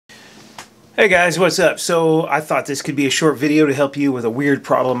Hey guys, what's up? So I thought this could be a short video to help you with a weird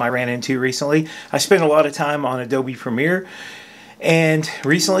problem I ran into recently. I spent a lot of time on Adobe Premiere, and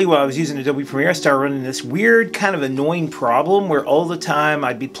recently while I was using Adobe Premiere I started running this weird kind of annoying problem where all the time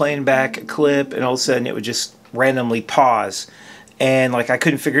I'd be playing back a clip and all of a sudden it would just randomly pause. And like I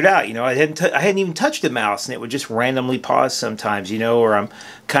couldn't figure it out, I hadn't even touched the mouse and it would just randomly pause sometimes, or I'm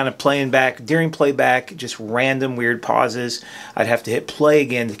kind of playing back during playback, just random weird pauses. I'd have to hit play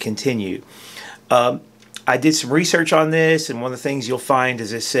again to continue. I did some research on this, and one of the things you'll find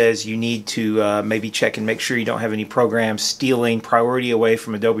is it says you need to maybe check and make sure you don't have any programs stealing priority away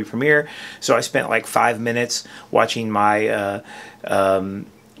from Adobe Premiere. So I spent like 5 minutes watching my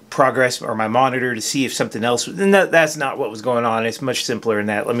progress or my monitor to see if something else, and that's not what was going on. It's much simpler than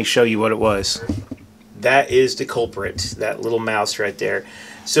that. Let me show you what it was. That is the culprit, that little mouse right there.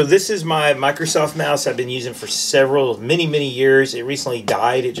 So this is my Microsoft mouse I've been using for many years. It recently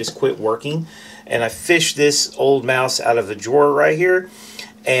died. It just quit working. And I fished this old mouse out of the drawer right here,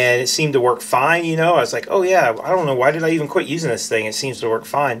 and it seemed to work fine. I was like, oh yeah, I don't know, why did I even quit using this thing? It seems to work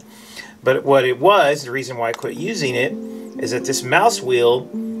fine. But what it was, the reason why I quit using it, is that this mouse wheel,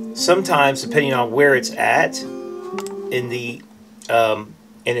 sometimes depending on where it's at in the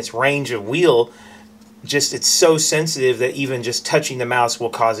in its range of wheel, it's so sensitive that even just touching the mouse will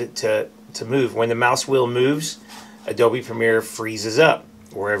cause it to move. When the mouse wheel moves, Adobe Premiere freezes up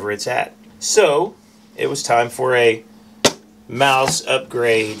wherever it's at. So it was time for a mouse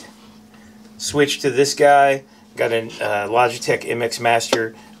upgrade. Switched to this guy. Got a Logitech MX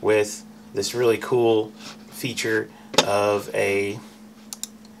Master with this really cool feature of a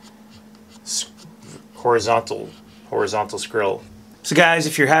horizontal scroll. So guys,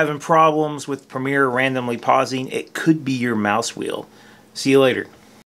 if you're having problems with Premiere randomly pausing, it could be your mouse wheel. See you later.